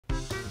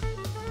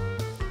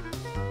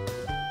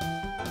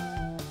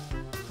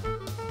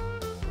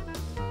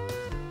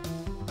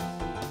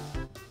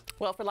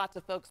Well, for lots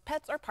of folks,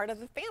 pets are part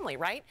of the family,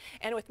 right?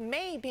 And with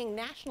May being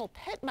National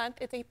Pet Month,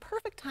 it's a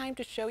perfect time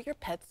to show your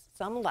pets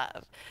some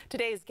love.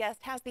 Today's guest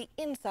has the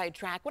inside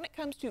track when it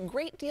comes to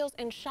great deals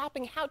and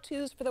shopping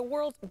how-tos for the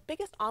world's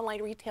biggest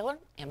online retailer,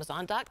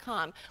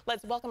 Amazon.com.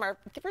 Let's welcome our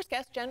first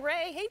guest, Jen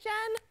Ray. Hey,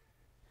 Jen.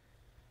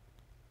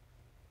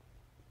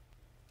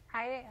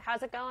 Hi,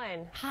 how's it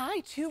going? Hi,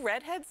 two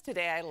redheads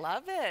today. I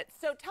love it.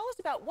 So tell us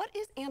about, what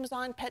is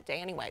Amazon Pet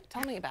Day anyway?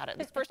 Tell me about it.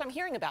 It's the first time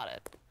hearing about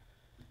it.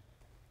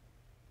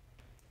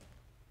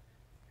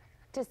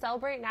 To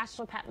celebrate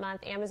National Pet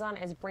Month, Amazon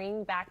is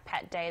bringing back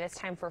Pet Day, this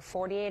time for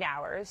 48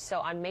 hours. So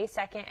on May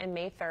 2nd and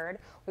May 3rd,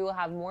 we will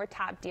have more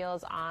top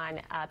deals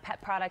on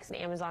pet products in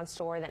Amazon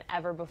store than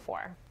ever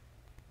before.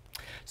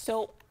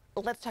 So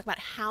let's talk about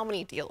how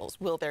many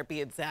deals will there be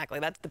exactly?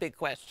 That's the big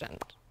question.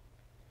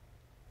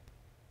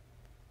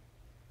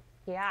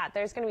 Yeah,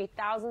 there's going to be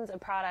thousands of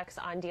products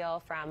on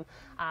deal from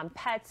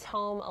pets,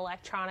 home,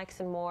 electronics,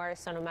 and more.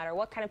 So no matter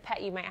what kind of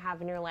pet you might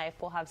have in your life,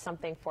 we'll have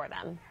something for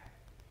them.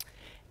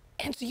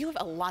 And so you have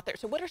a lot there.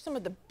 So what are some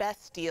of the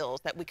best deals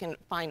that we can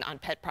find on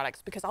pet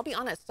products? Because I'll be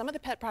honest, some of the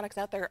pet products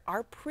out there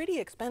are pretty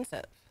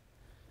expensive.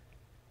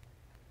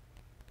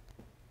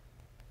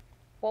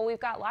 Well,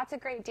 we've got lots of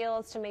great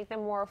deals to make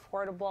them more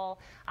affordable.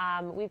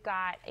 We've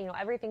got,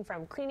 everything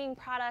from cleaning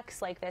products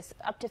like this,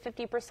 up to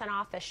 50%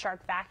 off the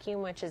Shark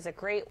vacuum, which is a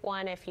great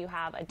one if you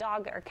have a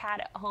dog or cat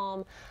at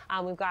home.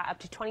 We've got up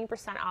to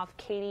 20% off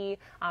Kaytee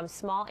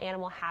small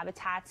animal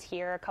habitats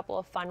here, a couple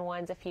of fun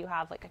ones if you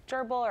have like a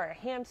gerbil or a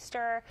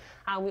hamster.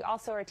 We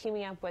also are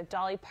teaming up with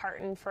Dolly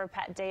Parton for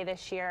Pet Day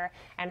this year,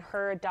 and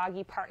her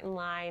Doggy Parton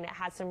line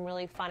has some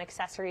really fun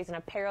accessories and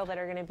apparel that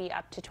are going to be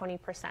up to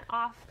 20%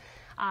 off.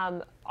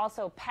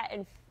 Also,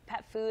 pet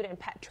food and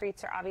pet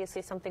treats are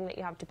obviously something that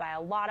you have to buy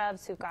a lot of.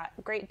 So we've got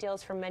great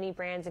deals from many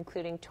brands,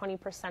 including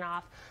 20%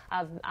 off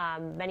of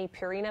many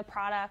Purina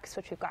products,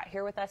 which we've got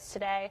here with us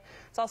today.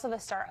 It's also the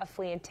start of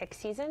flea and tick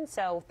season,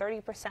 so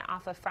 30%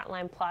 off of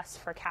Frontline Plus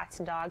for cats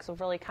and dogs will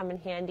really come in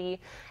handy.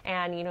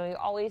 And you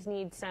always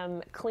need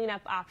some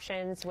cleanup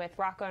options. With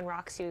Rocco and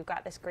Roxy, we've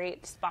got this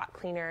great spot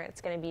cleaner.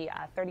 It's going to be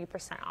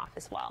 30% off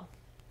as well.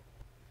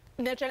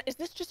 Now, Jen, is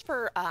this just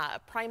for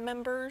Prime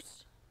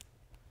members?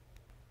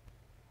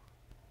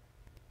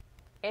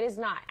 It is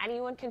not.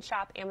 Anyone can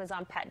shop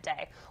Amazon Pet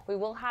Day. We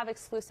will have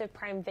exclusive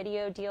Prime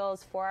Video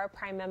deals for our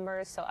Prime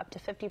members, so up to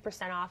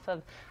 50% off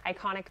of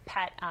iconic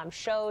pet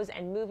shows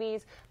and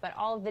movies. But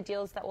all of the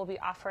deals that we'll be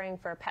offering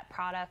for pet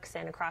products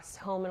and across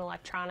home and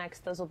electronics,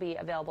 those will be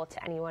available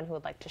to anyone who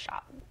would like to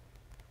shop.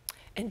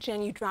 And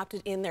Jen, you dropped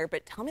it in there,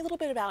 but tell me a little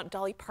bit about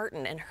Dolly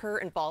Parton and her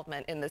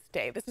involvement in this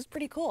day. This is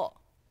pretty cool.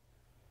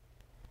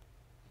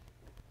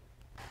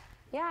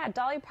 Yeah,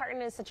 Dolly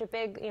Parton is such a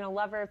big,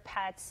 lover of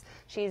pets.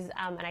 She's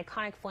an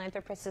iconic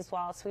philanthropist as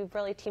well, so we've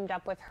really teamed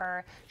up with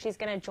her. She's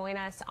going to join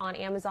us on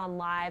Amazon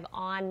Live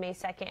on May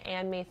 2nd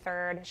and May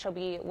 3rd. She'll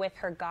be with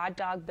her god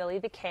dog, Billy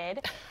the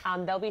Kid.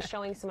 They'll be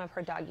showing some of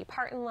her Doggy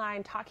Parton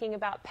line, talking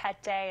about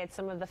Pet Day and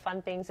some of the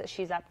fun things that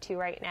she's up to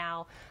right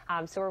now.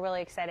 So we're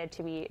really excited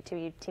to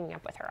be teaming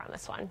up with her on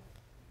this one.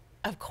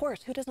 Of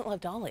course, who doesn't love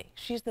Dolly?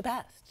 She's the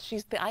best.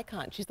 She's the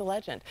icon. She's the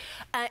legend.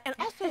 And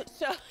also,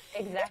 so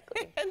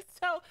exactly. And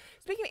so,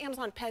 speaking of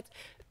Amazon Pets,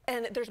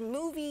 and there's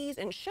movies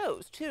and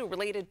shows too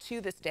related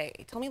to this day.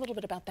 Tell me a little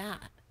bit about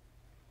that.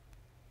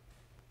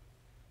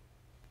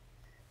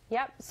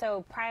 Yep,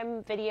 so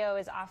Prime Video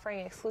is offering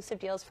exclusive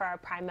deals for our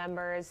Prime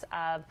members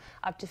of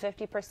up to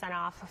 50%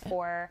 off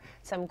for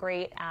some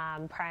great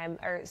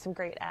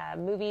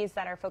movies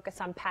that are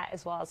focused on pet,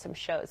 as well as some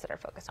shows that are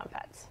focused on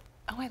pets.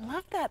 Oh, I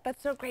love that.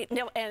 That's so great.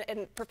 No,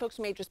 and for folks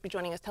who may just be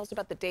joining us, tell us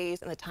about the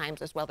days and the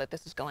times as well that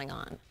this is going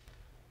on.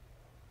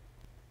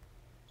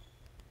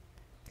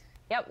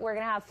 Yep, we're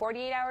going to have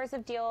 48 hours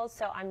of deals.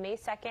 So on May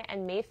 2nd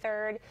and May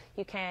 3rd,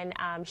 you can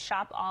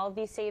shop all of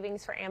these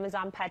savings for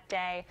Amazon Pet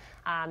Day,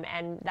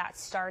 and that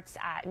starts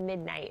at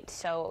midnight.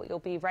 So you'll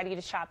be ready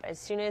to shop as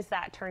soon as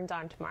that turns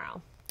on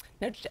tomorrow.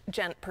 Now,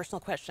 Jen,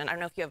 personal question. I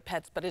don't know if you have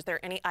pets, but is there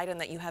any item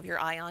that you have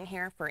your eye on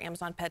here for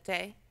Amazon Pet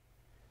Day?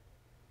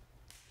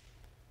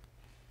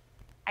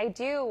 I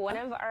do. One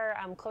of our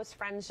close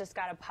friends just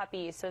got a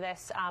puppy, so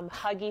this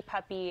Huggy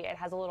puppy, it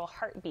has a little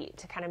heartbeat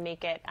to kind of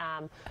make it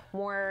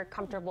more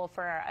comfortable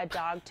for a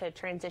dog to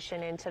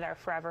transition into their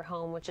forever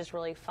home, which is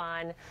really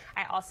fun.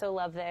 I also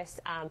love this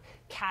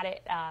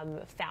cat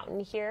fountain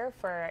here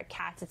for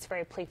cats. It's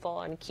very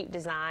playful and cute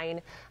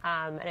design,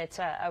 and it's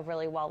a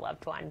really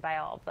well-loved one by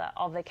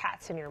all the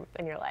cats in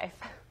your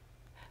life.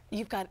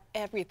 You've got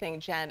everything,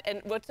 Jen.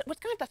 And what's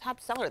kind of the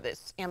top seller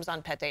this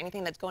Amazon Pet Day?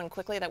 Anything that's going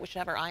quickly that we should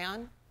have our eye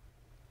on?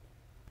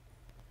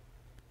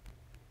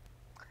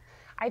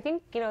 I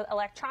think,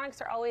 electronics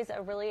are always a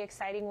really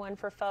exciting one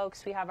for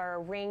folks. We have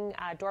our Ring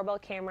doorbell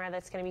camera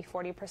that's going to be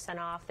 40%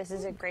 off. This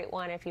is a great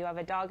one if you have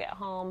a dog at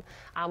home.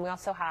 We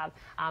also have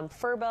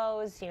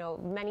Furbos,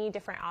 many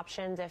different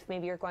options if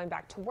maybe you're going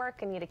back to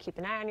work and need to keep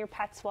an eye on your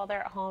pets while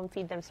they're at home,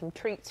 feed them some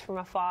treats from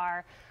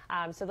afar.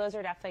 So those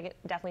are definitely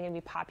going to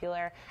be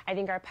popular. I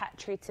think our pet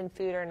treats and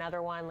food are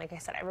another one. Like I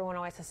said, everyone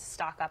always has to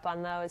stock up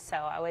on those. So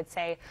I would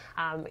say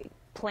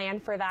plan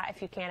for that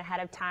if you can ahead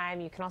of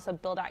time. You can also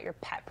build out your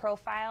pet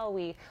profile.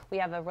 We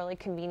have a really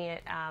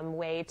convenient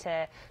way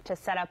to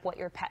set up what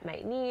your pet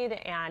might need,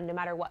 and no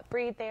matter what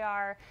breed they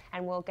are,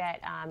 and we'll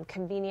get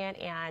convenient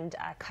and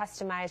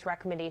customized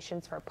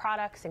recommendations for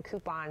products and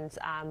coupons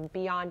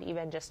beyond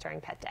even just during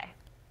Pet Day.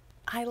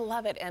 I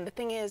love it. And the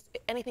thing is,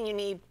 anything you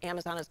need,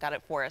 Amazon has got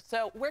it for us.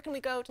 So where can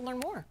we go to learn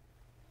more?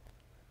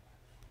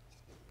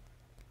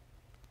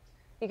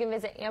 You can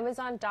visit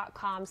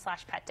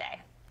amazon.com/petday.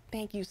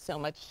 Thank you so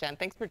much, Jen.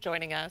 Thanks for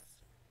joining us.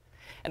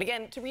 And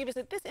again, to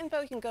revisit this info,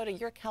 you can go to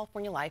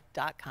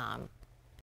yourcalifornialife.com.